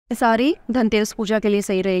सारी धनतेरस पूजा के लिए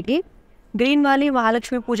सही रहेगी। ग्रीन वाली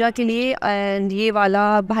महालक्ष्मी पूजा के लिए एंड ये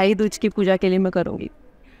वाला भाई दूज की पूजा के लिए मैं करूँगी।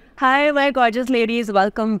 Hi my gorgeous ladies,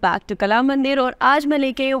 welcome back to कला मंदिर। और आज मैं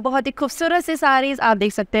लेके आई हूँ बहुत ही खूबसूरत से साड़ीज़। आप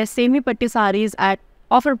देख सकते हैं सेमी पट्टी saris eight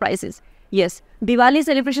offer prices. Yes, Diwali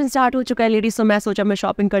celebration start हो चुका है लेडीज़, तो मैं सोचा मैं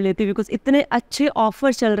शॉपिंग कर लेती हूँ बिकॉज इतने अच्छे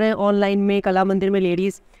ऑफर चल रहे हैं ऑनलाइन में कला मंदिर में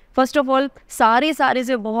लेडीज़। फर्स्ट ऑफ ऑल सारे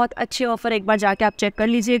से बहुत अच्छे ऑफर, एक बार जाके आप चेक कर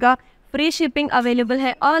लीजिएगा। फ्री शिपिंग अवेलेबल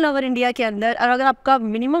है ऑल ओवर इंडिया के अंदर, और अगर आपका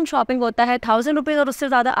मिनिमम शॉपिंग होता है 1000 रुपीज़ और उससे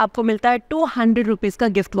ज़्यादा, आपको मिलता है 200 रुपीज़ का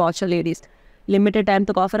gift voucher ladies. Limited time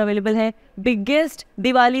तक ऑफर अवेलेबल है। बिगेस्ट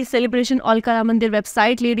दिवाली सेलिब्रेशन ऑल कला मंदिर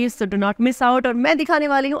website ladies, so do not miss out. और मैं दिखाने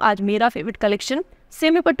वाली हूँ आज मेरा फेवरेट कलेक्शन,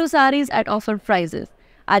 सेमी पट्टू साड़ीज़ एट ऑफर प्राइजेस।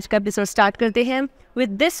 आज का एपिसोड स्टार्ट करते हैं विद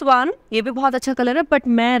दिस वन। ये भी बहुत अच्छा कलर है, बट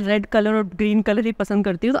मैं रेड कलर और ग्रीन कलर ही पसंद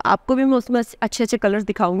करती हूँ, तो आपको भी मैं उसमें अच्छे अच्छे कलर्स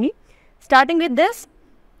दिखाऊंगी। Starting with this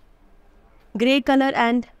grey colour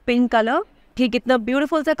and pink colour. ठीक, कितना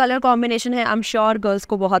ब्यूटीफुल सा कलर कॉम्बिनेशन है। आई एम श्योर गर्ल्स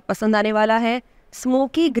को बहुत पसंद आने वाला है।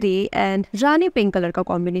 Smoky grey and Rani pink colour का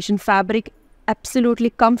combination. Fabric absolutely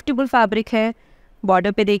comfortable fabric है।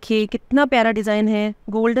 बॉर्डर पे देखिए कितना प्यारा डिज़ाइन है,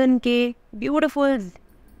 गोल्डन के ब्यूटीफुल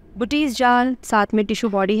बुटीज जाल, साथ में टिश्यू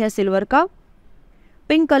बॉडी है सिल्वर का।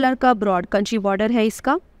 पिंक कलर का ब्रॉड कंची बॉर्डर है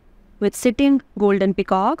इसका with sitting golden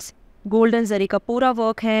peacocks. Golden जरी का पूरा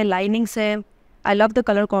वर्क है, लाइनिंग्स है। I love the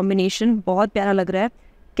colour combination, बहुत प्यारा लग रहा है,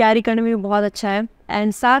 कैरी करने में भी बहुत अच्छा है।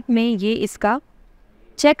 एंड साथ में ये इसका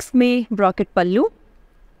चेक्स में ब्रॉकेट पल्लू।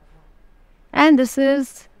 And this is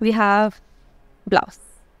we have blouse.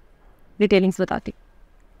 Detailings बताती।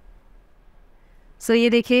 सो ये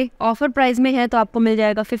देखिए ऑफर प्राइस में है, तो आपको मिल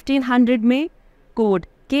जाएगा 1500 में। Code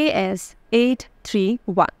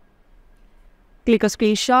KS831। क्लिक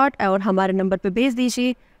स्क्रीनशॉट और हमारे नंबर पे भेज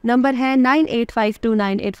दीजिए। नंबर है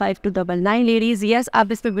 9852985299 लेडीज़। यस,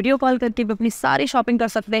 आप इस पे वीडियो कॉल करके भी अपनी सारी शॉपिंग कर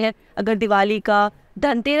सकते हैं। अगर दिवाली का,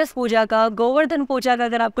 धनतेरस पूजा का, गोवर्धन पूजा का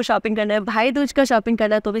अगर आपको शॉपिंग करना है, भाई दूज का शॉपिंग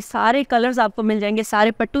करना है, तो भी सारे कलर्स आपको मिल जाएंगे।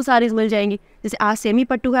 सारे पट्टू साड़ीज़ मिल जाएंगी। जैसे आज सेमी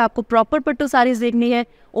पट्टू है, आपको प्रॉपर पट्टू साड़ीज़ देखनी है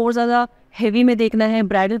और ज़्यादा हेवी में देखना है,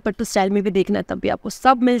 ब्राइडल पट्टू स्टाइल में भी देखना है, तब भी आपको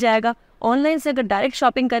सब मिल जाएगा। ऑनलाइन से अगर डायरेक्ट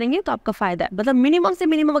शॉपिंग करेंगे तो आपका फ़ायदा है, मतलब मिनिमम से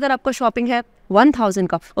मिनिमम अगर आपका शॉपिंग है 1000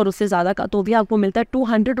 का और उससे ज़्यादा का, तो भी आपको मिलता है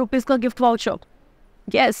 200 रुपीज़ का gift voucher.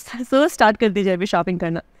 Yes, so start कर दीजिए अभी शॉपिंग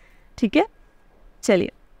करना, ठीक है।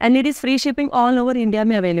 चलिए, and it is free shipping all over India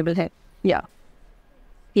में अवेलेबल है। या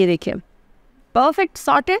ये देखिए परफेक्ट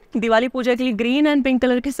सॉर्टेड दिवाली पूजा के लिए ग्रीन एंड पिंक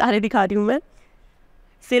कलर के सारे दिखा रही हूँ मैं।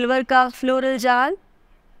 सिल्वर का फ्लोरल जाल,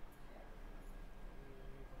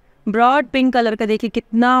 ब्रॉड पिंक कलर का देखिए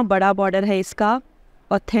कितना बड़ा बॉर्डर है इसका,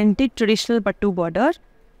 ऑथेंटिक ट्रेडिशनल पट्टू बॉर्डर,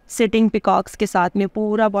 सिटिंग पिकॉक्स के साथ में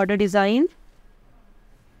पूरा बॉर्डर डिज़ाइन।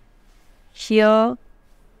 हियर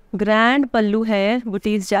ग्रैंड पल्लू है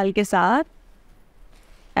बुटीज जाल के साथ।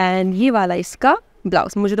 एंड ये वाला इसका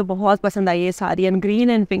ब्लाउज, मुझे तो बहुत पसंद आई है sari. And green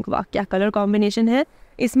and pink, वाह क्या कलर कॉम्बिनेशन है।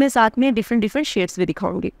 इसमें साथ में डिफरेंट शेड्स भी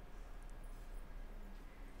दिखाऊंगी।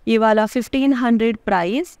 ये वाला 1500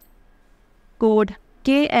 price, code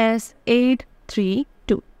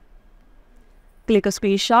KS832। Click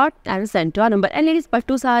screenshot and send to our number. And ladies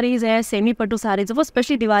पट्टू साड़ीज़ है, सेमी पट्टू साड़ीज़, वो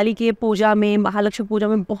स्पेशली दिवाली के पूजा में, महालक्ष्मी पूजा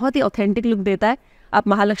में बहुत ही ऑथेंटिक लुक देता है। आप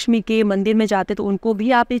महालक्ष्मी के मंदिर में जाते तो उनको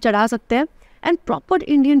भी आप ये चढ़ा सकते हैं, and proper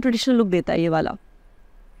Indian traditional look देता है ये वाला।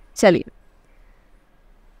 चलिए,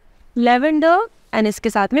 लेवेंडर एंड इसके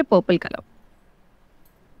साथ में purple colour.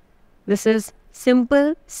 This is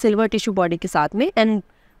simple silver tissue body के साथ में, एंड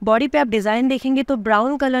बॉडी पे आप डिज़ाइन देखेंगे तो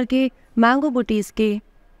ब्राउन कलर के मैंगो बुटीज के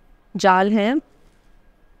जाल हैं।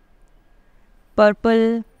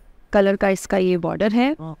 पर्पल कलर का इसका ये बॉर्डर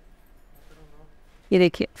है। ये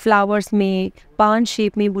देखिए फ्लावर्स में पान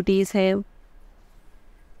शेप में बुटीज है।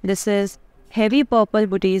 दिस इज हेवी पर्पल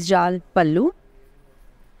बुटीज जाल पल्लू,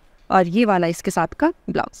 और ये वाला इसके साथ का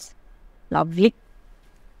blouse. Lovely.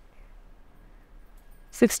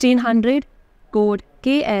 1600, code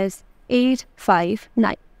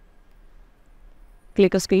KS859।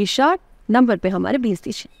 Click screenshot, number पे हमारे भेज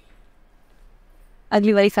दीजिए।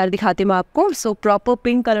 अगली वाली साड़ी दिखाती हूँ मैं आपको। सो प्रॉपर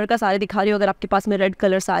पिंक कलर का साड़ी दिखा रही हूँ। अगर आपके पास में रेड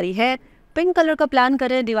कलर साड़ी है, पिंक कलर का प्लान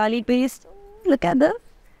करें दिवाली पे, look at the,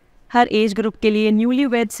 her age group के लिए, न्यूली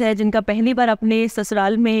वेड्स है जिनका पहली बार अपने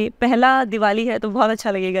ससुराल में पहला दिवाली है, तो बहुत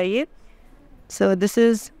अच्छा लगेगा ये। So this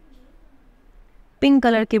is pink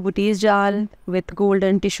colour के बुटीज जाल with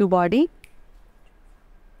golden tissue body.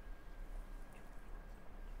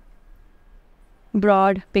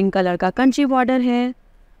 Broad pink colour का कंची बॉर्डर है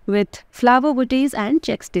with flower बुटीज and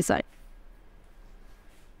checks design.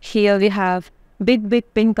 Here we have big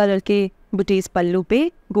pink colour के बुटीज पल्लू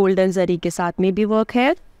पे, गोल्डन जरी के साथ में भी वर्क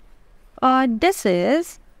है। और this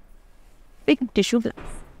is pink tissue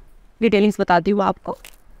blouse. Detailings बताती हूँ आपको।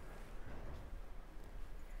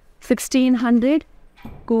 1600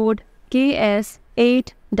 code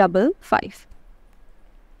KS855।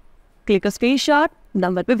 Click screenshot,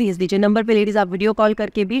 number पे भेज दीजिए। नंबर पे लेडीज़ आप वीडियो कॉल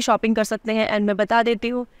करके भी शॉपिंग कर सकते हैं। एंड मैं बता देती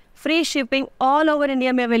हूँ, free shipping all over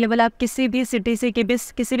India में अवेलेबल। आप किसी भी सिटी से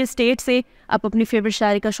किसी भी स्टेट से आप अपनी फेवरेट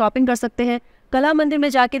साड़ी का शॉपिंग कर सकते हैं। कला मंदिर में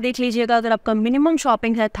जाके देख लीजिएगा, अगर आपका मिनिमम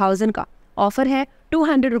शॉपिंग है 1000 का, ऑफर है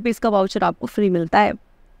 200 रुपीज़ का वाउचर आपको फ्री मिलता है।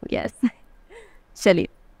 यस चलिए,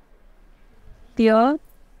 प्योर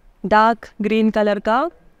डार्क ग्रीन कलर का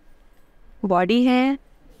बॉडी है,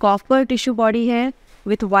 कॉपर टिश्यू बॉडी है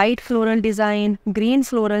with white floral design, green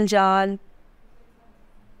floral जाल।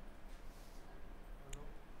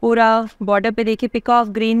 पूरा बॉर्डर पे देखिए पिकॉक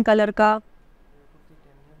ग्रीन कलर का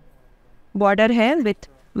बॉर्डर है with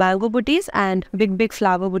mango बुटीज and big big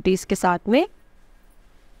flower बुटीज के साथ में।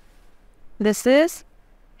 दिस इज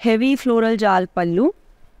हेवी फ्लोरल जाल पल्लू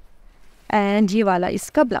एंड ये वाला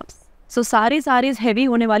इसका ब्लाउज। सो सारी साड़ीज हैवी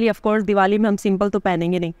होने वाली। ऑफकोर्स दिवाली में हम सिंपल तो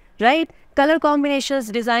पहनेंगे नहीं, राइट? कलर कॉम्बिनेशंस,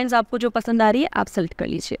 डिज़ाइंस आपको जो पसंद आ रही है आप सेलेक्ट कर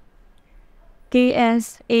लीजिए।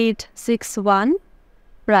 KS861,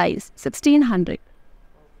 price 1600।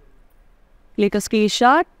 Click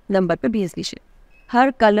screenshot, number पे भेज दीजिए।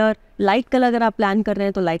 हर कलर, लाइट कलर अगर आप प्लान कर रहे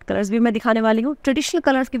हैं तो लाइट कलर्स भी मैं दिखाने वाली हूँ। ट्रेडिशनल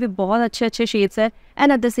कलर्स के भी बहुत अच्छे अच्छे शेड्स हैं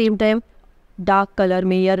and at the same time dark colour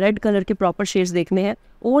में या रेड कलर के प्रॉपर शेड्स देखने हैं।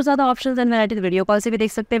 और ज़्यादा options and varieties video call से भी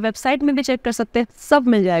देख सकते हैं, वेबसाइट में भी चेक कर सकते हैं, सब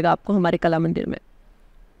मिल जाएगा आपको हमारे कला मंदिर में।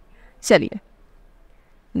 चलिए,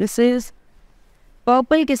 दिस इज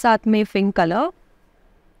पर्पल के साथ में pink colour.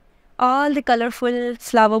 All the colourful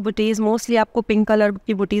flower बुटीज, mostly आपको पिंक कलर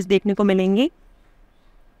की बुटीज देखने को मिलेंगी।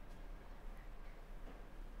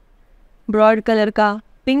 ब्रॉड कलर का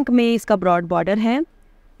पिंक में इसका ब्रॉड बॉर्डर है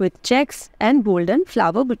with checks and golden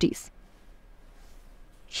flower बुटीज।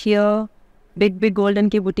 Here big big golden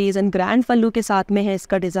की बुटीज एंड ग्रैंड पल्लू के साथ में है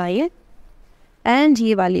इसका डिज़ाइन एंड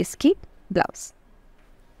ये वाली इसकी blouse.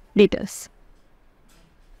 Details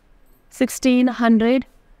 1600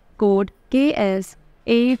 code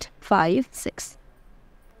KS856।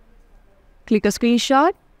 Click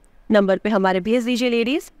screenshot, number पे हमारे भेज दीजिए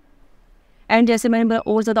लेडीज़। एंड जैसे मैंने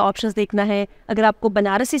और ज़्यादा ऑप्शंस देखना है, अगर आपको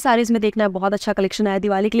बनारसी साड़ीज़ में देखना है, बहुत अच्छा कलेक्शन आया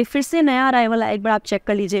दिवाली के लिए, फिर से नया अराइवल है, एक बार आप चेक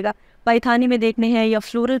कर लीजिएगा। पैठानी में देखने हैं या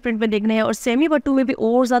फ्लोरल प्रिंट में देखने हैं, और सेमी पट्टू में भी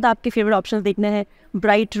और ज़्यादा आपके फेवरेट ऑप्शंस देखने हैं।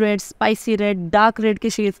 Bright red, spicy red, dark red के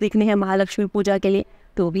शेड्स देखने हैं महालक्ष्मी पूजा के लिए,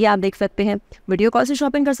 तो भी आप देख सकते हैं। वीडियो कॉल से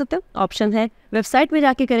शॉपिंग कर सकते हो, ऑप्शन है। वेबसाइट में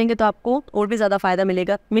जाके करेंगे तो आपको और भी ज़्यादा फ़ायदा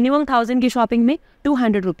मिलेगा। मिनिमम 1000 की शॉपिंग में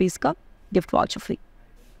 200 रुपीज़ का गिफ्ट वाउचर फ्री।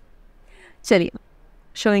 चलिए,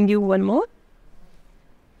 showing you one more.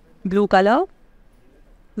 Blue colour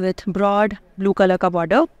with broad blue colour का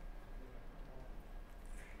बॉर्डर,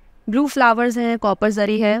 ब्लू फ्लावर्स हैं, कॉपर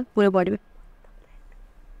जरी है पूरे बॉडी में।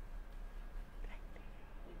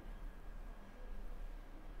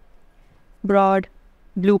 ब्रॉड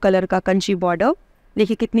ब्लू कलर का कंची बॉर्डर,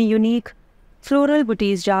 देखिए कितनी यूनिक फ्लोरल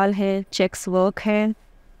बुटीज जाल है, चेक्स वर्क है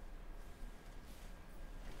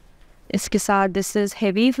इसके साथ। दिस इज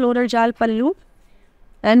हेवी फ्लोरल जाल पल्लू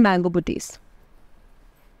and mango बुटीज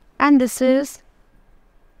and this is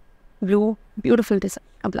blue beautiful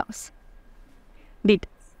design blouse. Details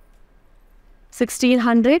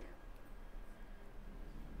 1600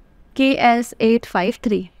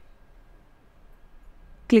 KS853।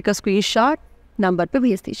 Click a screenshot, number पे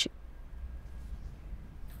भेज दीजिए।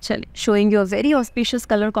 चलिए, showing you a very auspicious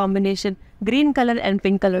colour combination. Green colour and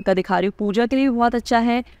pink colour का दिखा रही हूँ। पूजा के लिए भी बहुत अच्छा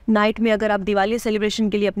है। नाइट में अगर आप दिवाली सेलिब्रेशन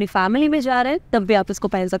के लिए अपनी फैमिली में जा रहे हैं तब भी आप इसको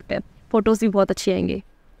पहन सकते हैं, फोटोज भी बहुत अच्छी आएंगे।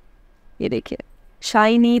 ये देखिए,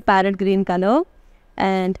 shiny parrot green colour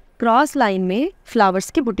and cross line में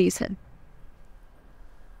फ्लावर्स की बुटीज है।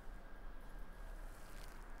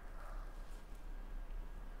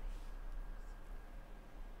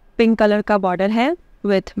 पिंक कलर का बॉर्डर है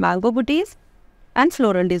with mango बुटीज and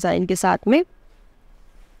floral design के साथ में।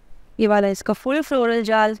 ये वाला इसका फुल फ्लोरल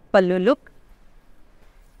जाल पल्लू look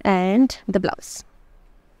and the blouse.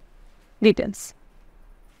 Details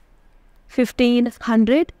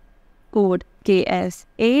 1500 code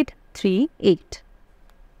KS838।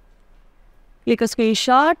 Click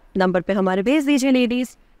screenshot, number पे हमारे भेज दीजिए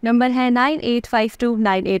लेडीज। नंबर है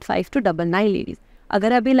 9852985299 लेडीज।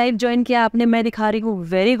 अगर अभी लाइव ज्वाइन किया आपने, मैं दिखा रही हूँ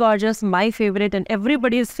very gorgeous, my favourite and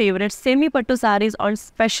everybody's favourite semi pattu saris on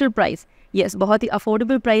special price. Yes, बहुत ही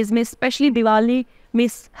अफोर्डेबल प्राइस में, स्पेशली दिवाली में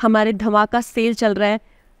हमारे धमाका सेल चल रहा है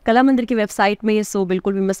कला मंदिर की वेबसाइट में। ये सो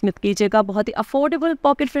बिल्कुल भी मिस मत कीजिएगा। बहुत ही अफोर्डेबल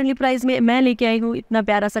पॉकेट फ्रेंडली प्राइस में मैं लेके आई हूँ इतना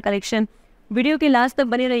प्यारा सा कलेक्शन। वीडियो के लास्ट तक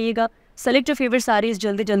बने रहिएगा। सेलेक्ट योर फेवरेट साड़ीज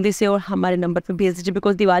जल्दी जल्दी से और हमारे नंबर पे भेज दीजिए,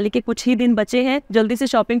 बिकॉज दिवाली के कुछ ही दिन बचे हैं। जल्दी से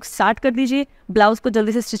शॉपिंग स्टार्ट कर दीजिए, ब्लाउज को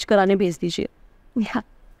जल्दी से स्टिच कराने भेज दीजिए।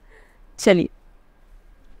 चलिए,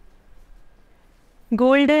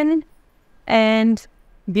 golden and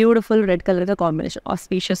beautiful red colour का कॉम्बिनेशन,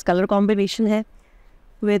 ऑस्पिशियस कलर कॉम्बिनेशन है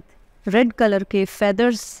विद रेड कलर के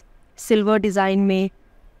फेदर्स, सिल्वर डिज़ाइन में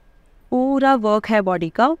पूरा वर्क है बॉडी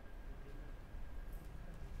का।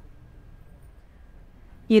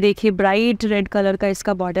 ये देखिए ब्राइट रेड कलर का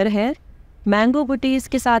इसका बॉर्डर है, मैंगो बुटीज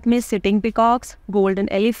के साथ में sitting peacocks, golden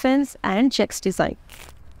elephants and checks design.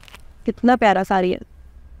 कितना प्यारा साड़ी है।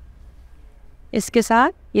 इसके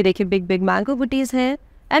साथ ये देखिए बिग बिग मैंगो बुटीज है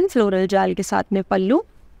एंड फ्लोरल जाल के साथ में पल्लू।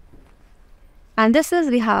 And this is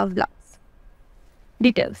we have blouse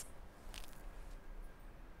details.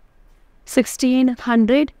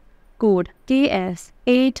 1600 code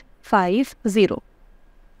KS850।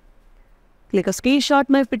 Click a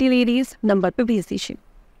screenshot my pretty ladies, number पे भेज दीजिए।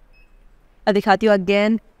 अब दिखाती हूँ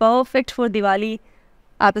अगेन, परफेक्ट फॉर दिवाली।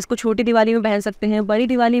 आप इसको छोटी दिवाली में पहन सकते हैं, बड़ी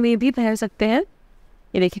दिवाली में भी पहन सकते हैं।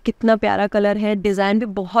 ये देखिए कितना प्यारा कलर है, डिज़ाइन भी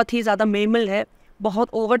बहुत ही ज़्यादा मिनिमल है, बहुत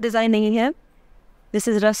ओवर डिज़ाइन नहीं है। This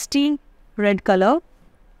is rusty red colour,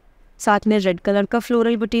 साथ में रेड कलर का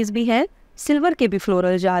फ्लोरल बुटीज भी है, सिल्वर के भी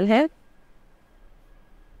फ्लोरल जाल है।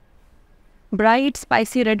 Bright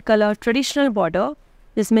spicy red colour traditional border,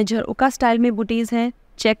 जिसमें झरोका स्टाइल में बुटीज हैं,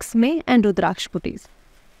 चेक्स में एंड रुद्राक्ष बुटीज।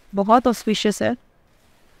 बहुत ऑस्पिशियस है।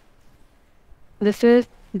 फिर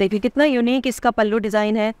देखिए कितना यूनिक इसका पल्लू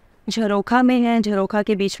डिज़ाइन है, झरोखा में है, झरोखा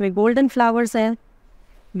के बीच में गोल्डन फ्लावर्स हैं।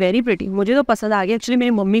 वेरी प्रिटी, मुझे तो पसंद आ गया। एक्चुअली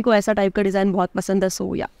मेरी मम्मी को ऐसा टाइप का डिज़ाइन बहुत पसंद है,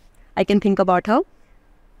 सो या I can think about her.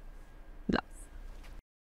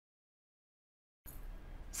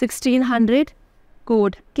 1600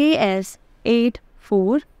 code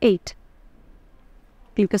KS848।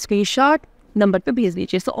 Click screenshot, number पे भेज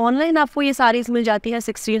दीजिए। सो ऑनलाइन आपको ये सारीज मिल जाती है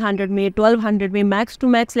 1600 में, 1200 में, max to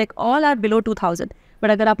max like all are below 2000। But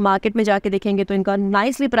अगर आप मार्केट में जाके देखेंगे तो इनका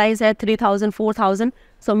नाइसली प्राइस है 3000 4000।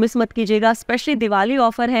 सो मिस मत कीजिएगा, स्पेशली दिवाली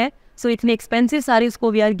ऑफर है। सो इतनी एक्सपेंसिव साड़ीज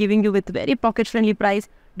को we are giving you with very pocket friendly price.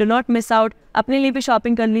 Do not miss out. अपने लिए भी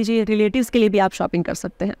शॉपिंग कर लीजिए, रिलेटिव्स के लिए भी आप शॉपिंग कर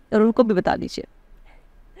सकते हैं और उनको भी बता दीजिए।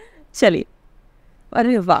 चलिए,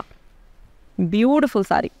 अरे वाह ब्यूटिफुल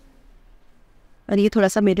साड़ी। और ये थोड़ा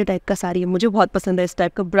सा मेरे टाइप का साड़ी है, मुझे बहुत पसंद है इस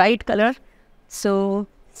टाइप का bright colour. So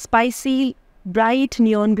spicy bright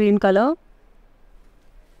neon green colour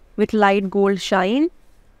with light gold shine,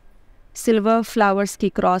 silver flowers की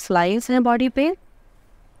क्रॉस लाइंस हैं बॉडी पे।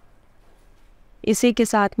 इसी के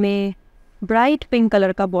साथ में ब्राइट पिंक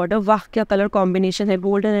कलर का बॉर्डर। वाह क्या कलर कॉम्बिनेशन है,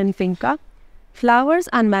 गोल्डन एंड पिंक का। फ्लावर्स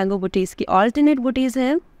एंड मैंगो बुटीज की ऑल्टरनेट बुटीज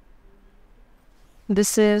हैं।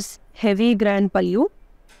 This is heavy grand pallu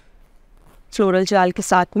floral जाल के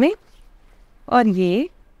साथ में, और ये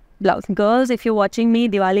blouse. Girls if you watching me,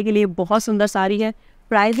 Diwali के लिए बहुत सुंदर साड़ी है।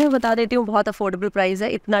 प्राइस मैं बता देती हूँ, बहुत अफोर्डेबल प्राइस है।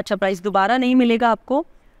 इतना अच्छा प्राइस दोबारा नहीं मिलेगा आपको।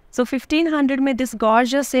 सो 1500 में this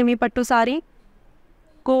gorgeous semi pattu sari,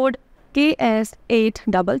 code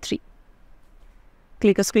KS833।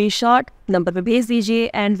 Click a screenshot, number पे भेज दीजिए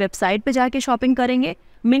एंड वेबसाइट पे जाके शॉपिंग करेंगे।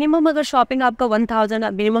 मिनिमम अगर शॉपिंग आपका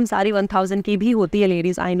 1000, मिनिमम सारी 1000 की भी होती है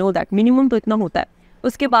ladies, I know that, minimum तो इतना होता है।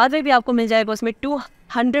 उसके बाद में भी आपको मिल जाएगा उसमें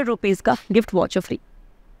 200 रुपीज़ का गिफ्ट वॉचर फ्री।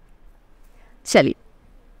 चलिए,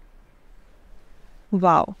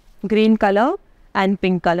 wow green colour and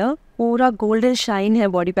pink colour, पूरा गोल्डन शाइन है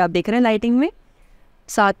बॉडी पे, आप देख रहे हैं लाइटिंग में।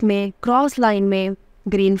 साथ में क्रॉस लाइन में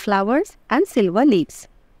green flowers and silver leaves.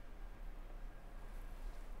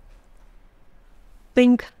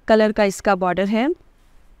 Pink colour का इसका बॉर्डर है,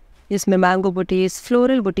 जिसमें मैंगो बुटीज,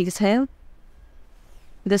 फ्लोरल बुटीज हैं।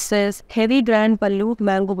 This is heavy grand pallu,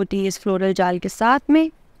 mango बुटीज floral जाल के साथ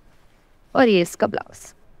में, और ये इसका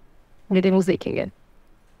ब्लाउज। डिटेल्स देखेंगे।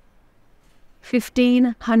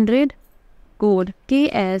 1500 code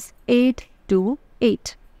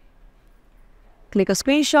KS828। Click a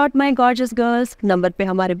screenshot my gorgeous girls, number पे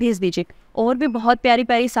हमारे भेज दीजिए। और भी बहुत प्यारी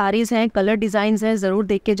प्यारी साड़ीज़ हैं, कलर डिज़ाइंस हैं, ज़रूर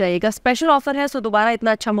देख के जाइएगा। स्पेशल ऑफर है, सो दोबारा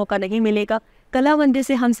इतना अच्छा मौका नहीं मिलेगा। कलामंदिर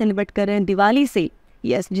से हम सेलिब्रेट कर रहे हैं दिवाली से,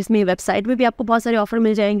 यस, जिसमें वेबसाइट में भी आपको बहुत सारे ऑफर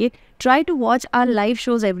मिल जाएंगे। Try to watch are live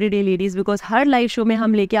shows every day ladies, because her live show में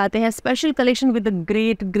हम लेके आते हैं special collection with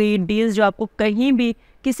great great deals, जो आपको कहीं भी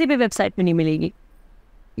किसी भी वेबसाइट में नहीं मिलेगी।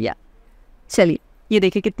 या चलिए, ये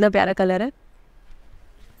देखिए कितना प्यारा कलर है,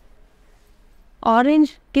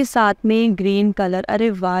 ऑरेंज के साथ में ग्रीन कलर। अरे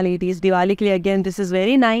वाह लेडीज, दिवाली के लिए again this is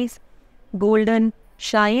very nice. Golden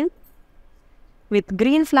shine with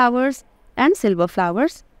green flowers and silver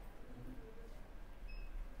flowers.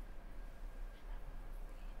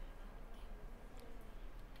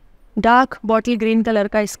 Dark bottle green colour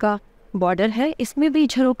का इसका बॉर्डर है, इसमें भी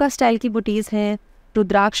झरोका स्टाइल की बुटीज हैं,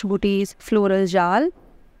 रुद्राक्ष बुटीज, फ्लोरल जाल।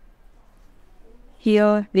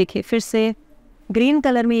 हियर देखिए फिर से ग्रीन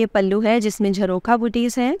कलर में ये पल्लू है जिसमें झरोका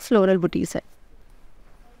बुटीज हैं, फ्लोरल बुटीज है।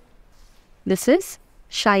 This is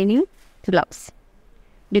shining gloves.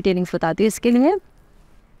 Detailings बताती हूँ इसके लिए।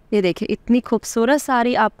 ये देखिए इतनी खूबसूरत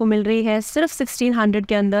साड़ी आपको मिल रही है सिर्फ 1600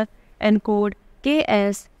 के अंदर and code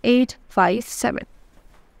KS857।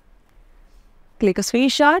 Click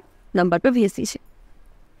screenshot, number पे भेज दीजिए।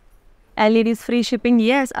 LED free shipping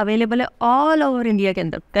yes available है ऑल ओवर इंडिया के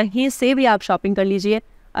अंदर, कहीं से भी आप शॉपिंग कर लीजिए।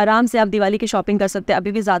 आराम से आप दिवाली की शॉपिंग कर सकते हैं,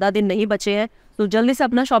 अभी भी ज़्यादा दिन नहीं बचे हैं, तो जल्दी से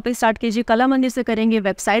अपना शॉपिंग स्टार्ट कीजिए। कला मंदिर से करेंगे,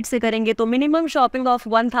 वेबसाइट से करेंगे तो मिनिमम शॉपिंग ऑफ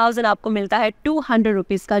 1000 आपको मिलता है 200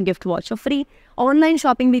 रुपीज़ का gift watcher free. Online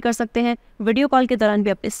shopping भी कर सकते हैं, वीडियो कॉल के दौरान भी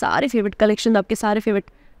अपने सारे फेवरेट कलेक्शन, आपके सारे फेवरेट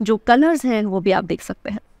जो कलर्स हैं वो भी आप देख सकते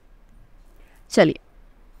हैं। चलिए,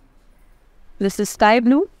 this is sky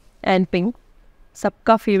blue and pink,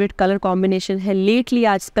 सबका फेवरेट कलर कॉम्बिनेशन है। लेटली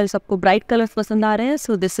आजकल सबको ब्राइट कलर्स पसंद आ रहे हैं,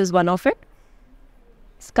 so this is one of it.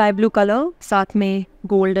 Sky blue colour, साथ में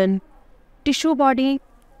golden tissue body,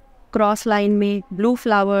 cross line में ब्लू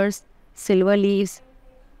फ्लावर्स, सिल्वर लीव्स।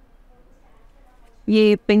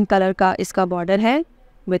 ये पिंक कलर का इसका बॉर्डर है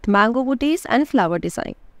with mango booties and flower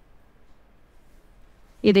design.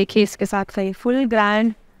 ये देखिए इसके साथ का फुल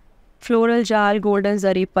ग्रैंड फ्लोरल जाल गोल्डन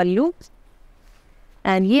जरी पल्लू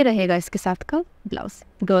एंड ये रहेगा इसके साथ का ब्लाउज।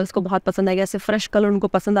 गर्ल्स को बहुत पसंद आएगा, ऐसे फ्रेश कलर उनको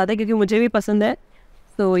पसंद आता है क्योंकि मुझे भी पसंद है।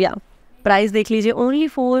 तो या प्राइस देख लीजिए, only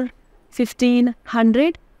for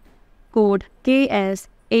 1500, code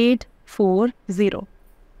KS840।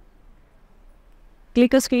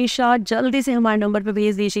 Click screenshot, जल्दी से हमारे नंबर पे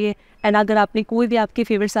भेज दीजिए। एंड अगर आपने कोई भी आपकी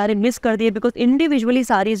फेवरेट साड़ी मिस कर दिए, बिकॉज इंडिविजुअली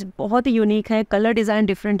साड़ीज बहुत ही यूनिक है, कलर डिज़ाइन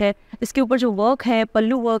डिफरेंट है, इसके ऊपर जो वर्क है,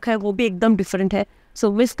 पल्लू वर्क है, वो भी एकदम डिफरेंट है।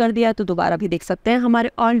 सो मिस कर दिया तो दोबारा भी देख सकते हैं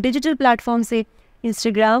हमारे ऑल डिजिटल प्लेटफॉर्म से,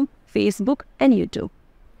 इंस्टाग्राम, फेसबुक एंड यूट्यूब।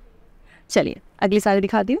 चलिए अगली साड़ी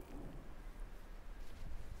दिखाती हूँ।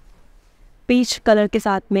 पीच कलर के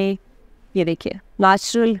साथ में ये देखिए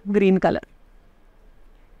नेचुरल ग्रीन कलर,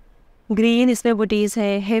 ग्रीन इसमें बुटीज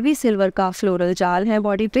है, हेवी सिल्वर का फ्लोरल जाल है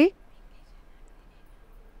बॉडी पे।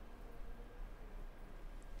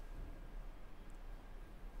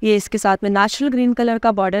 ये इसके साथ में नेचुरल ग्रीन कलर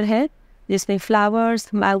का बॉर्डर है जिसमें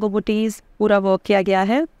फ्लावर्स, मैंगो बुटीज पूरा वर्क किया गया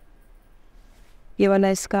है। ये वाला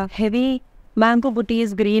इसका हेवी मैंगो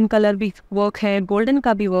बुटीज, ग्रीन कलर भी वर्क है, गोल्डन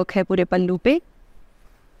का भी वर्क है पूरे पल्लू पे।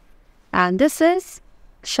 And this is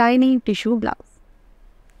shiny tissue blouse.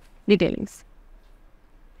 Detailings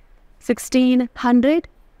 1600,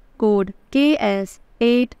 code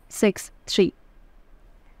KS863।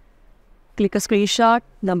 Click screenshot,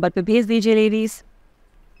 number पे भेज दीजिए लेडीज।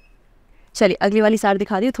 चलिए अगली वाली साड़ी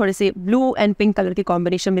दिखा रही हूँ, थोड़े से ब्लू एंड पिंक कलर के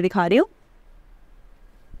कॉम्बिनेशन में दिखा रही हूँ।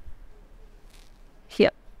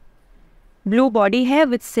 हियर ब्लू बॉडी है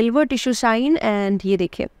with silver tissue shine and ये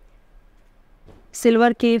देखिए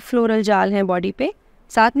सिल्वर के फ्लोरल जाल हैं बॉडी पे,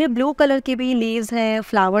 साथ में ब्लू कलर के भी लीव्स हैं,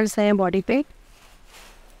 फ्लावर्स हैं बॉडी पे।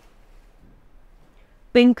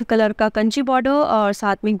 पिंक कलर का कंची बॉर्डर और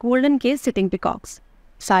साथ में गोल्डन के सिटिंग पिकॉक्स,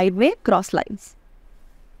 साइड में cross lines.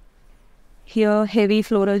 Here heavy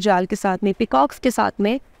floral जाल के साथ में पिकॉक्स के साथ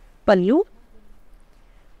में पल्लू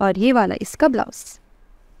और ये वाला इसका ब्लाउज।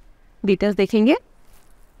 डिटेल्स देखेंगे।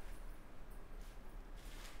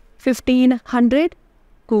 1500,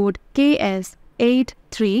 code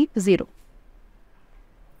KS830।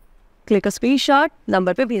 Click screenshot,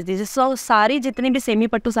 number पे भेज दीजिए। सो सारी जितनी भी सेमी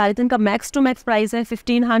पट्टू साड़ी थे इनका मैक्स टू मैक्स प्राइस है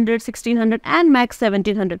 1500, 1600 एंड मैक्स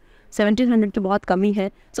 1700। 1700 की बहुत कमी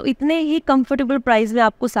है। सो इतने ही कंफर्टेबल प्राइस में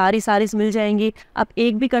आपको सारी साड़ीज मिल जाएंगी। आप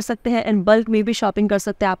एक भी कर सकते हैं एंड बल्क में भी शॉपिंग कर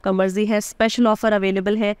सकते हैं, आपका मर्जी है। स्पेशल ऑफर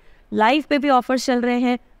अवेलेबल है, लाइव पे भी ऑफर्स चल रहे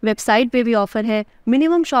हैं, वेबसाइट पे भी ऑफर है।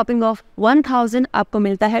 मिनिमम शॉपिंग ऑफ 1000 आपको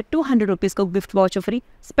मिलता है 200 रुपीज़ को gift watcher free,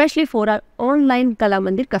 specially for are online कला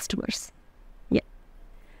मंदिर कस्टमर्स।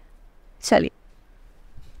 चलिए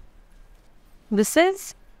दिस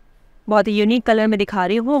इज बहुत ही यूनिक कलर में दिखा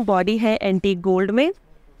रही हूँ। बॉडी है एंटीक गोल्ड में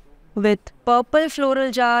विथ पर्पल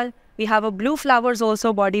फ्लोरल जाल। We have a blue flowers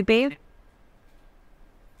also body पे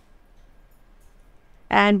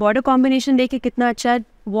एंड बॉर्डर कॉम्बिनेशन देखिए कितना अच्छा है।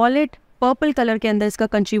 वॉलेट पर्पल कलर के अंदर इसका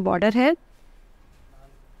कंची बॉर्डर है,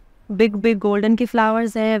 बिग बिग गोल्डन के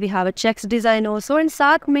फ्लावर्स हैं। We have a checks design also and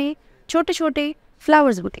साथ में छोटे छोटे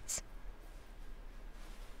फ्लावर्स बुटीज।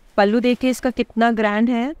 पल्लू देखिए इसका कितना ग्रैंड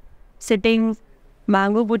है, सिटिंग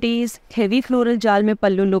मैंगो बुटीज, हेवी फ्लोरल जाल में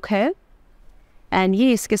पल्लू लुक है एंड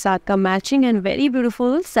ये इसके साथ का matching and very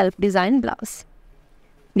beautiful self design blouse.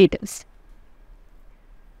 Details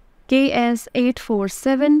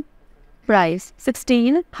KS847, price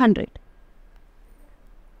 1600।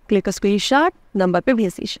 Click a screenshot, number पे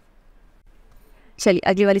भेज दीजिए। चलिए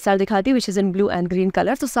अगली वाली साड़ी दिखाती हूँ which is in blue and green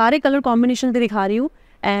colour. तो सारे कलर कॉम्बिनेशन भी दिखा रही हूँ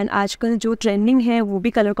एंड आजकल जो ट्रेंडिंग है वो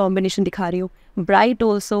भी कलर कॉम्बिनेशन दिखा रही हूँ। Bright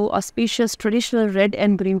also auspicious traditional red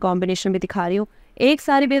and green combination भी दिखा रही हूँ। एक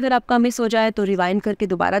साड़ी भी अगर आपका मिस हो जाए तो रिवाइंड करके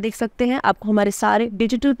दोबारा देख सकते हैं, आपको हमारे सारे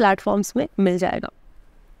डिजिटल प्लेटफॉर्म्स में मिल जाएगा।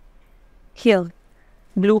 Here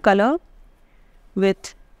blue colour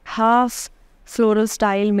with half floral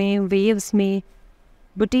style में वेव्स में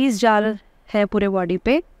बुटीज जाल है पूरे बॉडी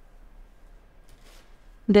पे।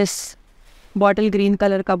 दिस बॉटल ग्रीन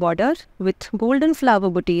कलर का border with golden flower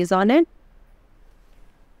बुटीज on it.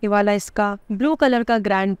 ये वाला इसका ब्लू कलर का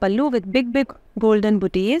grand pallu with big big golden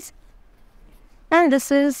बुटीज and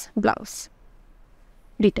this is blouse.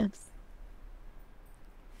 Details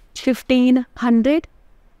 1500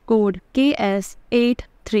 code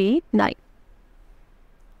KS839।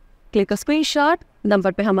 Click screenshot,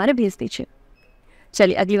 number पे हमारे भेज दीजिए।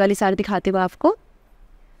 चलिए अगली वाली साड़ी दिखाते हुए आपको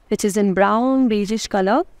which is in brown beigish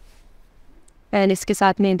colour and इसके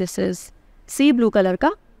साथ में this is C blue colour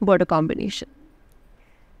का बॉर्डर कॉम्बिनेशन।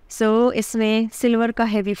 सो इसमें सिल्वर का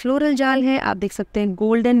हेवी फ्लोरल जाल है, आप देख सकते हैं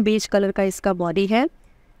गोल्डन बेज कलर का इसका बॉडी है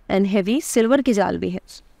एंड हेवी सिल्वर की जाल भी है।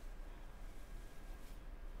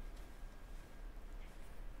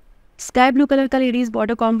 स्काई ब्लू कलर का लेडीज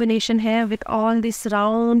बॉर्डर कॉम्बिनेशन है with all this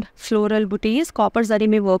round floral बुटीज। Copper जरी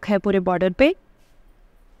में वर्क है पूरे बॉर्डर पे।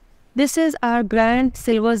 This is our grand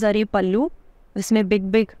silver जरी पल्लू, इसमें बिग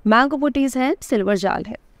बिग मैंगो बुटीज है, सिल्वर जाल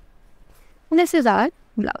है। This is our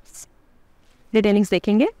blouse. Detailings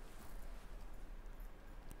देखेंगे।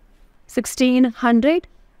 1600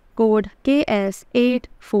 code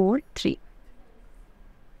KS843।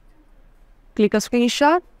 Click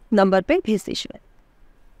screenshot, number पे भेज दीजिए।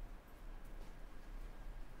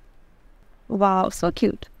 Wow so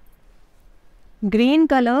cute. Green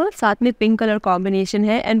colour साथ में पिंक कलर कॉम्बिनेशन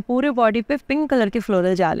है एंड पूरे बॉडी पे पिंक कलर के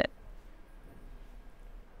फ्लोरल जाल है।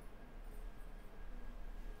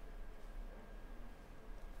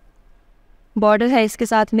 बॉर्डर है इसके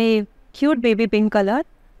साथ में cute baby pink colour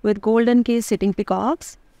with golden के सिटिंग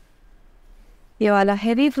पिकॉक्स। ये वाला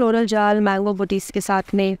हेवी फ्लोरल जाल मैंगो बुटीज के साथ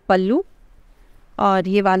में पल्लू और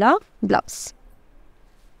ये वाला blouse.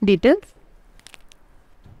 Details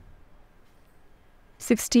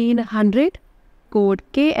 1600 code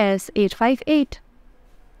KS858।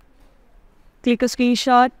 Click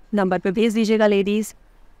screenshot, number पे भेज दीजिएगा लेडीज़।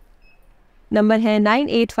 नंबर है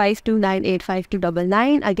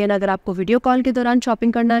 9852985299। अगेन अगर आपको वीडियो कॉल के दौरान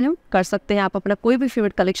शॉपिंग करना है कर सकते हैं, आप अपना कोई भी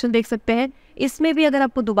फेवरेट कलेक्शन देख सकते हैं। इसमें भी अगर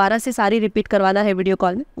आपको दोबारा से सारी रिपीट करवाना है वीडियो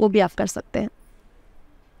कॉल में वो भी आप कर सकते हैं।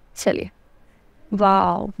 चलिए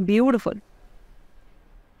वाओ ब्यूटीफुल।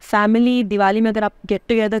 फैमिली दिवाली में अगर आप गेट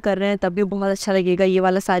टुगेदर कर रहे हैं तब भी बहुत अच्छा लगेगा। ये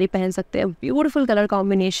वाला साड़ी पहन सकते हैं। Beautiful colour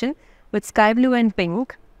combination with sky blue and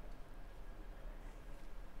pink.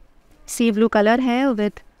 C blue colour है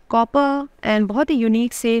विथ कॉपर एंड बहुत ही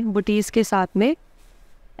यूनिक से बुटीज के साथ में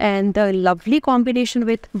and the lovely combination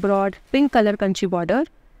with broad pink colour Kanchi border,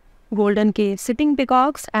 golden के sitting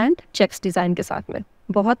peacocks and checks design के साथ में।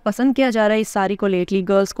 बहुत पसंद किया जा रहा है इस साड़ी को, लेटली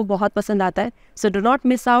गर्ल्स को बहुत पसंद आता है। So do not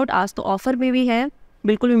miss out. आज तो ऑफर में भी है,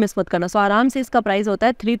 बिल्कुल भी मिस मत करना। सो आराम से इसका प्राइस होता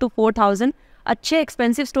है 3 to 4000। अच्छे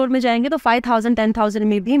एक्सपेंसिव स्टोर में जाएंगे तो 5000 10,000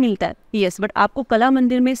 में भी मिलता है। यस बट आपको कला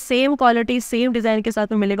मंदिर में सेम क्वालिटी सेम डिज़ाइन के साथ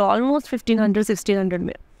में मिलेगा ऑलमोस्ट 1500 1600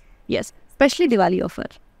 में। Yes specially Diwali offer.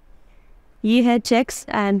 ये है चेक्स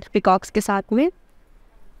एंड पिकॉक्स के साथ में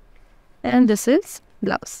and this is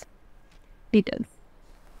blouse. Details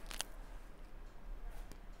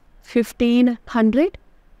 1500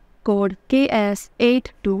 code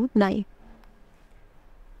KS829।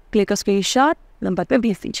 Click screenshot, number पे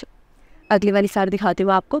भेज दीजिए। अगली वाली साड़ी दिखाती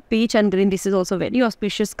हूँ आपको peach and green. This is also very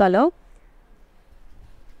auspicious colour.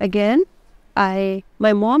 Again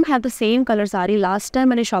my mom have the same colour sari. Last time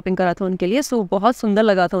मैंने शॉपिंग करा था उनके लिए, सो बहुत सुंदर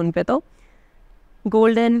लगा था उन पे। तो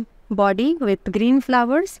golden body with green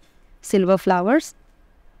flowers, silver flowers,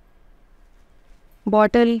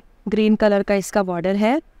 bottle green colour का इसका बॉर्डर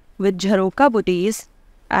है with झरोका बुटीज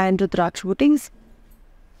and rudraksha बुटीज।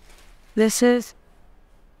 This is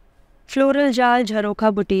floral जाल झरोखा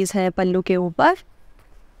बुटीज है पल्लू के ऊपर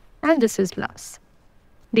and this is blouse.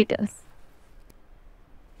 Details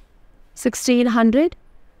 1600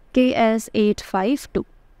 KS852।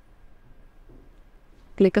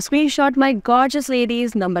 Click screenshot my gorgeous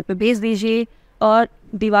ladies, number पे भेज दीजिए और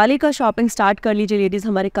दिवाली का शॉपिंग स्टार्ट कर लीजिए लेडीज़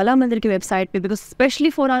हमारे कला मंदिर की वेबसाइट पे, because specially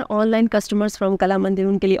for our online customers from कला मंदिर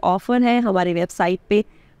उनके लिए ऑफर है हमारी वेबसाइट पे।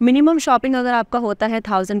 मिनिमम शॉपिंग अगर आपका होता है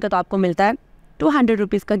 1000 का तो आपको मिलता है 200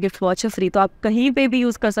 रुपीज़ का गिफ्ट वाउचर फ्री। तो आप कहीं पे भी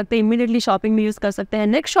यूज़ कर सकते हैं, इमीडिएटली शॉपिंग में यूज़ कर सकते हैं,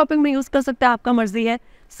 नेक्स्ट शॉपिंग में यूज़ कर सकते हैं, आपका मर्जी है।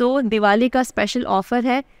 सो दिवाली का स्पेशल ऑफर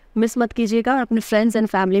है मिस मत कीजिएगा और अपने फ्रेंड्स एंड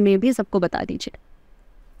फैमिली में भी सबको बता दीजिए।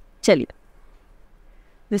 चलिए,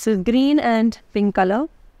 this is green and pink colour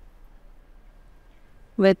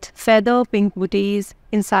with feather pink booties.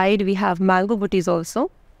 Inside we have mango booties also,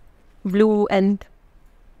 blue and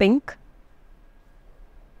pink.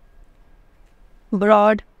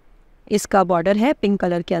 Broad इसका border है pink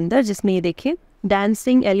color के अंदर, जिसमें ये देखिए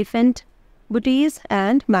dancing elephant booties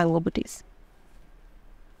and mango booties.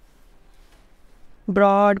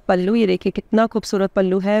 Broad पल्लू, ये देखिए कितना खूबसूरत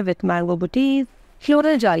पल्लू है with mango booties,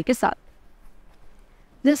 floral जाल के साथ.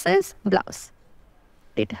 This is blouse.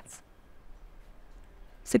 Details.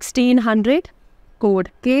 1600 code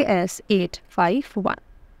KS851.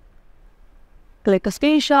 Click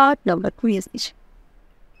screenshot, number को भेज दीजिए।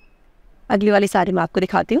 अगली वाली साड़ी मैं आपको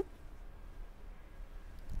दिखाती हूँ।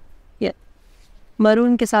 ये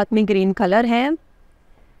मरून के साथ में ग्रीन कलर है,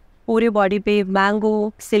 पूरे बॉडी पे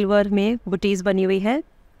मैंगो सिल्वर में बुटीज बनी हुई है,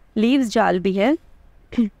 लीव्स जाल भी है।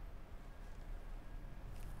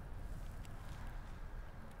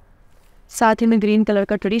 साथ ही में ग्रीन कलर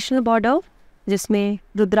का ट्रेडिशनल बॉर्डर, जिसमें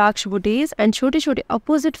रुद्राक्ष बुटीज एंड छोटे छोटे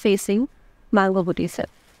अपोजिट फेसिंग मैंगो बुटीज है।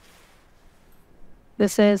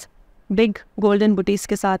 दिस इज बिग गोल्डन बुटीज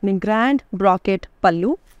के साथ में ग्रैंड ब्रॉकेट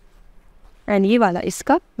पल्लू एंड ये वाला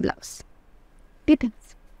इसका blouse.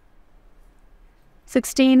 Details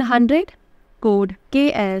 1600 code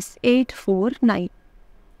KS849।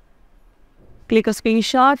 Click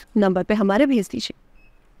screenshot, number पे हमारे भेज दीजिए।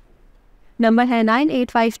 नंबर है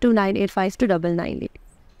 9852985299।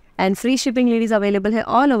 And free shipping ladies available है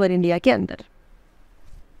ऑल ओवर इंडिया के अंदर।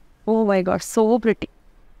 Oh my God, so pretty.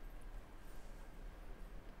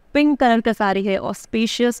 Pink colour का साड़ी है,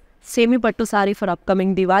 auspicious semi pattu sari for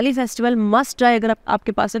upcoming Diwali festival. Must try अगर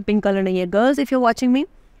आपके पास में पिंक कलर नहीं है। Girls if you watching me,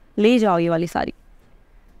 ले जाओ ये वाली sari.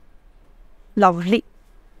 Lovely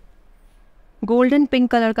golden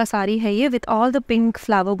pink colour का साड़ी है ये with all the pink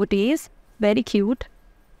flower बुटीज, very cute.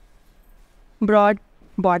 Broad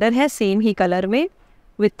border है सेम ही कलर में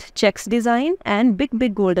with checks design and big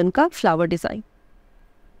golden का flower design.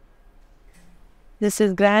 This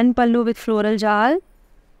is grand pallu with floral jal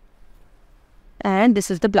and this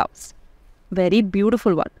is the blouse. Very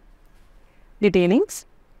beautiful one. Detailings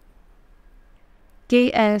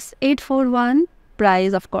KS841,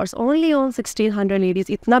 price of course only on 1600 ladies.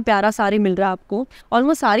 इतना प्यारा साड़ी मिल रहा है आपको।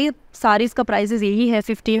 Almost सारी साड़ीज़ का prices यही है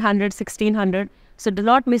 1500 1600। So do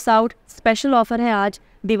not miss out. Special offer है आज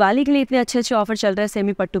दिवाली के लिए, इतने अच्छे अच्छे ऑफर चल रहे हैं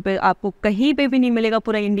सेमी पट्टू पे, आपको कहीं पे भी नहीं मिलेगा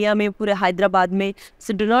पूरा इंडिया में, पूरे हैदराबाद में।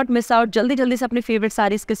 So do not miss out. जल्दी जल्दी से अपने फेवरेट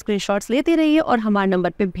साड़ीज़ के स्क्रीनशॉट्स लेते रहिए और हमारे नंबर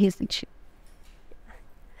पे भेज दीजिए।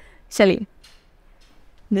 चलिए,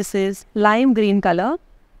 this is lime green colour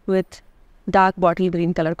with dark bottle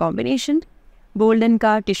green colour combination. Golden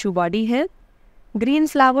का टिश्यू बॉडी है, ग्रीन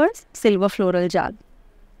फ्लावर्स, सिल्वर फ्लोरल जाल।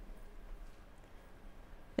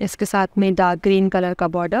 इसके साथ में डार्क ग्रीन कलर का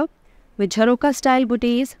border with झरोका style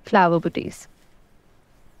booties, flower booties.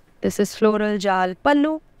 This is floral jal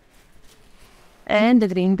pallu and the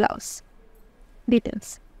green blouse. Details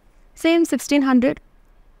same 1600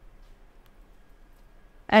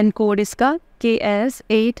 and code इसका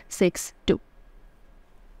KS862.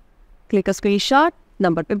 Click screenshot,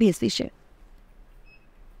 number पे भेज दीजिए।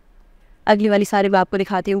 अगली वाली साड़ी मैं आपको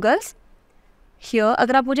दिखाती हूँ गर्ल्स। हियर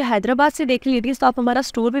अगर आप मुझे हैदराबाद से देख लीजिए तो आप हमारा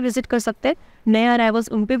स्टोर पे विजिट कर सकते हैं। नए अराइवल्स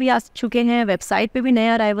उन पे भी आ चुके हैं, वेबसाइट पे भी नए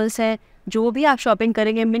अराइवल्स हैं। जो भी आप शॉपिंग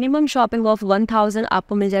करेंगे, मिनिमम शॉपिंग ऑफ 1000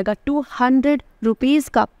 आपको मिल जाएगा 200 रुपीज़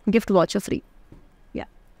का गिफ्ट वॉचर फ्री। या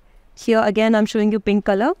here again I am showing you pink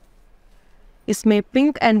colour. इसमें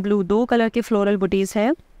पिंक एंड ब्लू दो कलर के फ्लोरल बुटीज़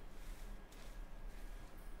हैं।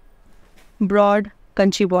 Broad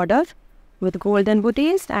Kanchi border with golden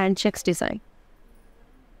बुटीज and checks design.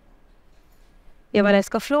 ये वाला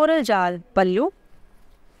इसका फ्लोरल जाल पल्लू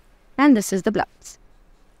and this is the blouse.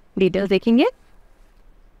 Detail देखेंगे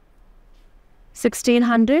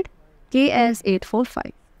 1600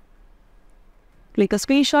 KS845। Click a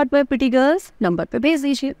screenshot bye pretty girls, number पे भेज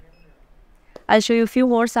दीजिए। I show you few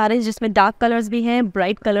more saris जिसमें डार्क कलर्स भी हैं,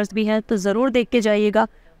 ब्राइट कलर्स भी हैं, तो ज़रूर देख के जाइएगा।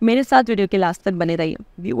 मेरे साथ वीडियो के लास्ट तक बने रहिए।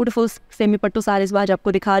 ब्यूटीफुल सेमी पट्टू साड़ीज आज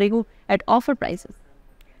आपको दिखा रही हूँ एट ऑफर प्राइसेस।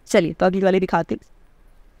 चलिए तो अगली वाली दिखाती हूँ।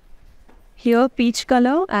 Here peach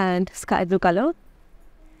colour and sky blue colour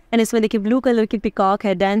and इसमें देखिए ब्लू कलर की पिकॉक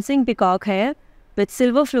है, डांसिंग पिकॉक है विथ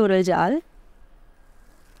सिल्वर फ्लोरल जाल।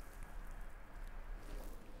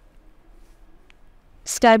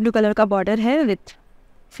 स्काई ब्लू कलर का बॉर्डर है with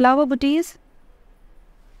flower बुटीज,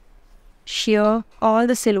 sheer all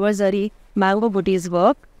the silver zari mango booties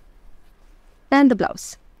work and the blouse.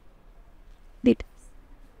 Details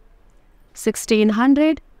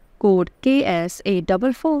 1600 code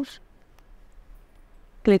KS844.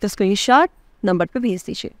 Click screenshot, number पे भेज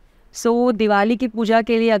दीजिए। सो दिवाली की पूजा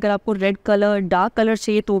के लिए अगर आपको रेड कलर, डार्क कलर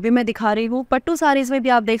चाहिए तो भी मैं दिखा रही हूँ। पट्टू साड़ीज़ में भी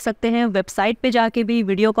आप देख सकते हैं, वेबसाइट पे जाके भी,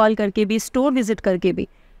 वीडियो कॉल करके भी, स्टोर विजिट करके भी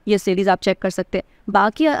ये सीरीज़ आप चेक कर सकते हैं।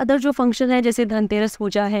 बाकी अदर जो फंक्शन है जैसे धनतेरस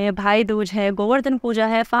पूजा है, भाई दूज है, गोवर्धन पूजा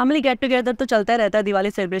है, फैमिली गेट टुगेदर तो चलता रहता है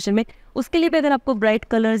दिवाली सेलिब्रेशन में, उसके लिए भी अगर आपको ब्राइट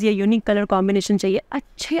कलर्स या यूनिक कलर कॉम्बिनेशन चाहिए,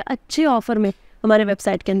 अच्छे अच्छे ऑफर में हमारे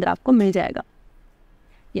वेबसाइट के अंदर आपको मिल जाएगा।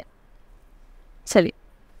 या चलिए,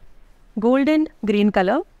 golden green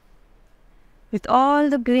colour with all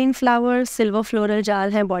the green flowers, silver floral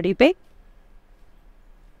जाल है बॉडी पे।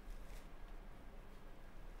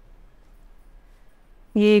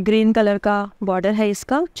 ये ग्रीन कलर का बॉर्डर है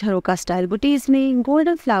इसका, झरोका स्टाइल बुटीज में,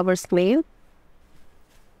 गोल्डन फ्लावर्स में।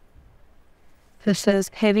 दिस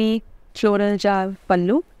इज हेवी फ्लोरल जाल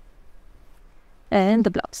पल्लू and the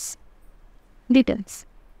blouse. Details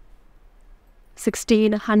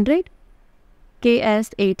 1600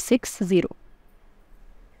 KS 860।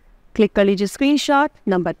 Click कर लीजिए स्क्रीनशॉट,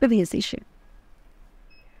 नंबर पे भेज दीजिए।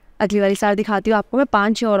 अगली वाली साड़ी दिखाती हूँ आपको मैं,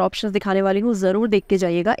 5 और ऑप्शंस दिखाने वाली हूँ, ज़रूर देख के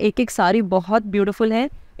जाइएगा। एक एक साड़ी बहुत ब्यूटीफुल है,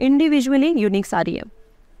 इंडिविजुअली यूनिक साड़ी है।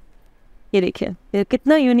 ये देखिए, ये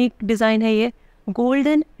कितना यूनिक डिज़ाइन है। ये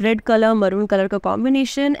golden red colour, maroon colour का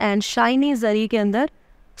कॉम्बिनेशन एंड शाइनी जरी के अंदर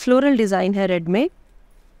फ्लोरल डिज़ाइन है रेड में।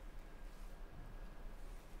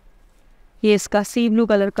 ये इसका सी ब्लू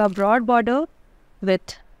कलर का broad border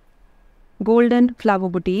with golden flower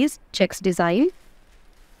booties, checks design.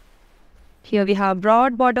 Here we have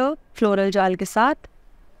broad border, floral जाल के साथ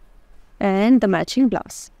and the matching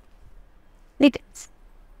blouse. Details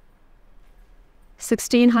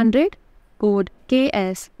 1600 code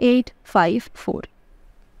KS 854।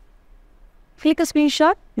 Click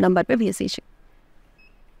screenshot, number पे भेज दीजिए।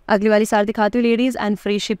 अगली वाली साड़ी दिखाती हूँ ladies and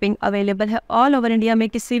free shipping available है ऑल ओवर इंडिया में।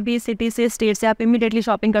 किसी भी सिटी से, स्टेट से आप इमीडिएटली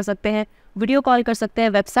शॉपिंग कर सकते हैं, वीडियो कॉल कर सकते हैं,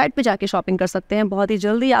 वेबसाइट पे जाके शॉपिंग कर सकते हैं। बहुत ही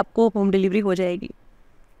जल्दी आपको होम डिलीवरी हो जाएगी।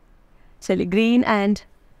 चलिए, green and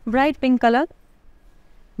bright pink colour,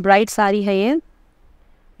 bright sari है ये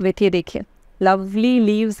विथ, ये देखिए लवली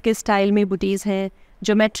लीव्स के स्टाइल में बुटीज़ हैं,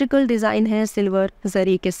 ज्योमेट्रिकल डिज़ाइन है सिल्वर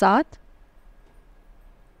जरी के साथ।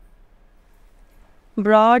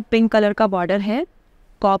 ब्रॉड पिंक कलर का बॉर्डर है,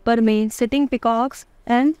 कॉपर में sitting peacocks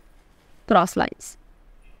and cross lines.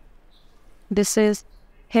 This is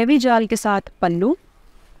heavy जाल के साथ पल्लू,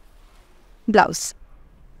 blouse.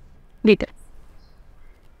 Detail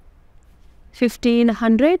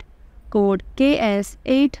 1500 code KS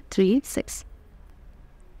 836।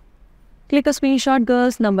 Click screenshot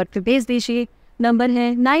girls, number पे भेज दीजिए। नंबर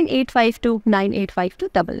है 9852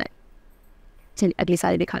 985299। चलिए अगली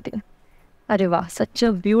साड़ी दिखाते हैं। अरे वाह, सच अ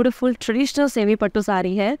ब्यूटीफुल ट्रेडिशनल सेमी पट्टू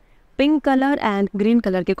साड़ी है, pink colour and green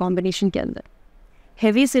colour के कॉम्बिनेशन के अंदर।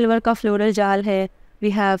 हेवी सिल्वर का फ्लोरल जाल है, वी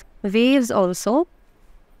हैव वेव्स ऑल्सो।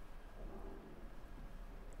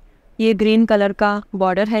 ये ग्रीन कलर का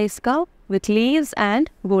बॉर्डर है इसका with leaves and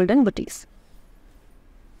golden बुटीज।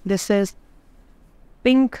 This is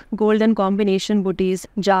pink golden combination बुटीज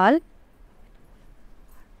जाल।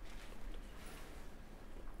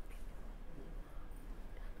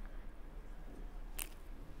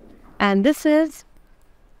 And this is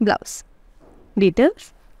blouse. Details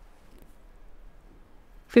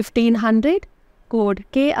 1500 code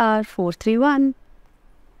KR 431।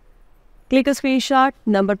 Click screenshot,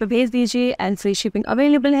 number पे भेज दीजिए एंड फ्री शिपिंग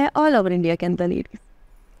अवेलेबल है ऑल ओवर इंडिया के अंदर लेडीज।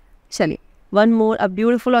 चलिए, one more a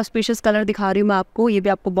beautiful auspicious colour दिखा रही हूँ मैं आपको, ये भी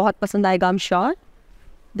आपको बहुत पसंद आएगा, I am sure.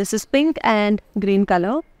 This is pink and green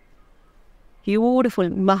colour, beautiful.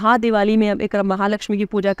 महादिवाली में अब एक महालक्ष्मी की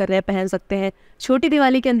पूजा कर रहे हैं, पहन सकते हैं। छोटी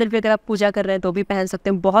दिवाली के अंदर भी अगर आप पूजा कर रहे हैं तो भी पहन सकते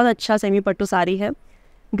हैं। बहुत अच्छा सेमी पट्टू साड़ी है,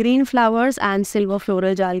 green flowers and silver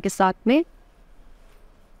floral जाल के साथ में।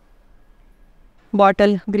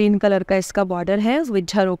 बॉटल ग्रीन कलर का इसका बॉर्डर है with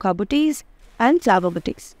झरोका बुटीज and flower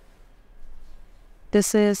बुटीज।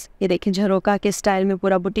 This is, ये देखिए झरोका के स्टाइल में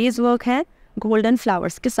पूरा बुटीज वर्क है गोल्डन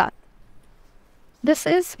फ्लावर्स के साथ। This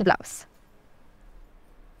is blouse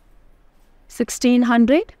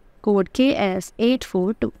 1600 code KS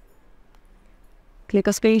 842। Click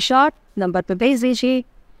screenshot, number पे भेज दीजिए।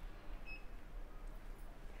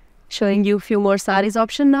 Showing you few more saris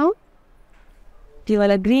option now. ये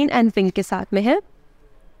वाला ग्रीन एंड पिंक के साथ में है,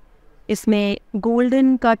 इसमें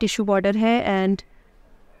गोल्डन का टिश्यू बॉर्डर है एंड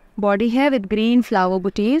बॉडी है with green flower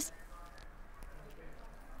बुटीज।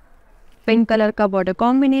 Pink colour का border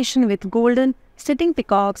combination with golden sitting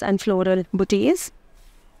peacocks and floral बुटीज।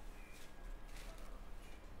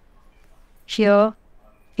 ये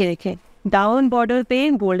देखें, डाउन बॉर्डर पे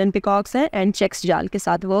गोल्डन पिकॉक्स है एंड चेक्स जाल के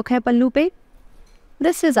साथ वर्क है पल्लू पे।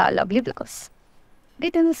 This is our lovely blouse.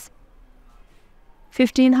 Details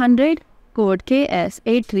 1500 code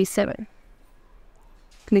KS837।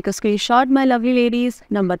 Click screenshot my lovely ladies,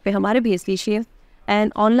 number पे हमारे भेज दीजिए।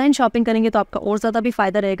 एंड ऑनलाइन शॉपिंग करेंगे तो आपका और ज़्यादा भी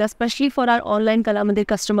फ़ायदा रहेगा, specially for are online Kalamandir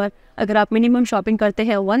customer. अगर आप मिनिमम शॉपिंग करते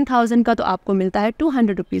हैं 1000 का तो आपको मिलता है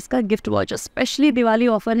 200 रुपीज़ का gift voucher. Specially Diwali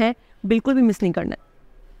offer है, बिल्कुल भी मिस नहीं करना है।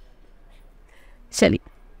 चलिए,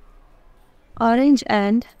 orange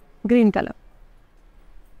and green colour,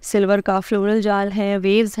 silver का फ्लोरल जाल है,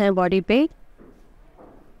 वेव्स हैं बॉडी पे।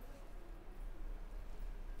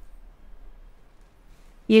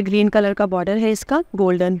 ये ग्रीन कलर का बॉर्डर है इसका,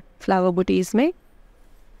 गोल्डन फ्लावर बुटीज में।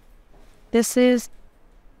 This is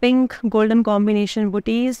pink golden combination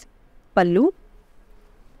बुटीज, pallu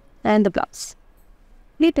and the blouse.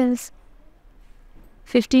 Details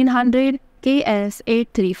 1500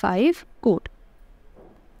 KS835 code.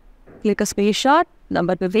 Click screenshot,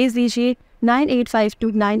 number पे भेज दीजिए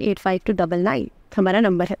 9852985299, हमारा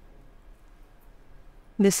नंबर है।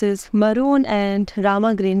 This is maroon and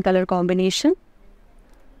Rama green colour combination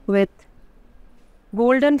with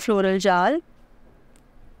golden floral जाल।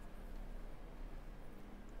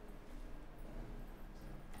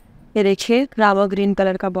 ये देखिए रामा ग्रीन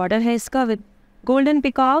कलर का बॉर्डर है इसका with golden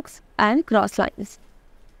peacocks and cross lines.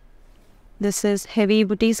 This is heavy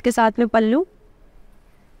बुटीज के साथ में पल्लू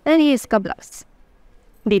एंड ये इसका blouse.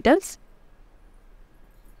 Details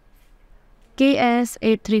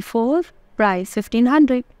KS834, price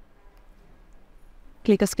 1500।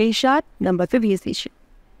 Click screenshot, number पे भेज दीजिए।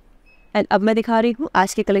 एंड अब मैं दिखा रही हूँ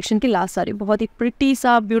आज के कलेक्शन की लास्ट साड़ी। बहुत ही प्रिटी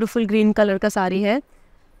सा ब्यूटीफुल ग्रीन कलर का साड़ी है।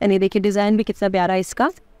 एंड ये देखिए डिज़ाइन भी कितना प्यारा है इसका।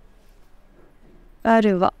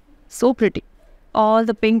 अरे वाह, so pretty. All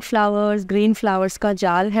the pink flowers, green flowers का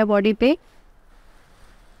जाल है बॉडी पे।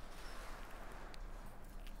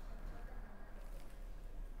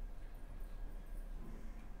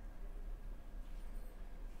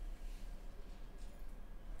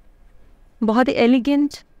 बहुत ही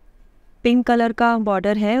एलिगेंट पिंक कलर का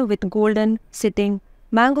बॉर्डर है विथ गोल्डन सिटिंग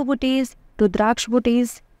मैंगो बुटीज, रुद्राक्ष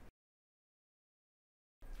बुटीज।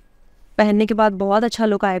 पहनने के बाद बहुत अच्छा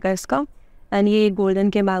लुक आएगा इसका। एंड ये गोल्डन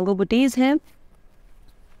के मैंगो बुटीज हैं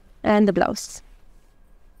and the blouse.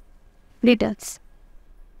 Details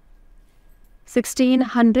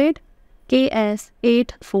 1600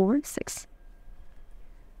 KS846।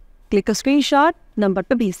 Click screenshot, number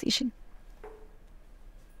पे भेज दीजिए।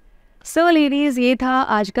 सो लेडीज़, ये था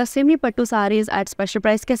आज का semi pattu saris at special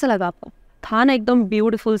price. कैसा लगा आपको? था ना एकदम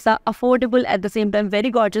ब्यूटीफुल सा, affordable at the same time, very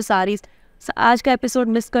gorgeous saris. आज का एपिसोड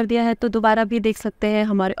मिस कर दिया है तो दोबारा भी देख सकते हैं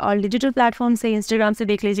हमारे ऑल डिजिटल प्लेटफॉर्म से। इंस्टाग्राम से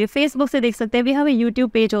देख लीजिए, फेसबुक से देख सकते हैं, we have a YouTube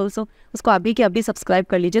page also. उसको अभी के अभी सब्सक्राइब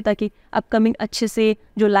कर लीजिए ताकि अपकमिंग अच्छे से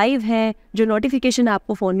जो लाइव है, जो नोटिफिकेशन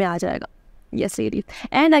आपको फ़ोन में आ जाएगा। Yes ladies,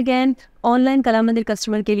 and again online Kalamandir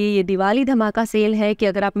customer के लिए ये दिवाली धमाका सेल है कि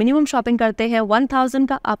अगर आप मिनिमम शॉपिंग करते हैं 1000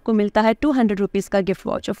 का, आपको मिलता है 200 रुपीज़ का gift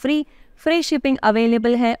voucher free. Free shipping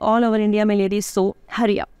available है ऑल ओवर इंडिया में लेडीज, सो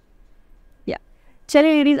हरी अप। या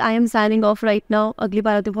चलिए ladies, I am signing off right now. अगली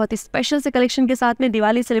बार तो बहुत ही स्पेशल से कलेक्शन के साथ में,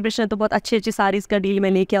 दिवाली सेलिब्रेशन है तो बहुत अच्छी अच्छी साड़ीज़ का डील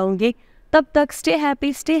मैं लेके आऊँगी। तब तक stay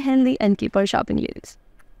happy, stay healthy and keep on shopping ladies.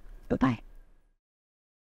 Bye.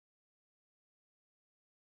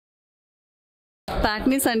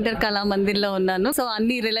 Patny centre కళామందిర్లో ఉన్నాను. సో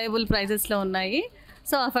అన్ని రిలయబుల్ ప్రైజెస్లో ఉన్నాయి.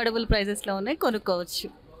 సో అఫోర్డబుల్ ప్రైజెస్లో ఉన్నాయి, కొనుక్కోవచ్చు.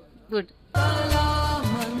 గుడ్.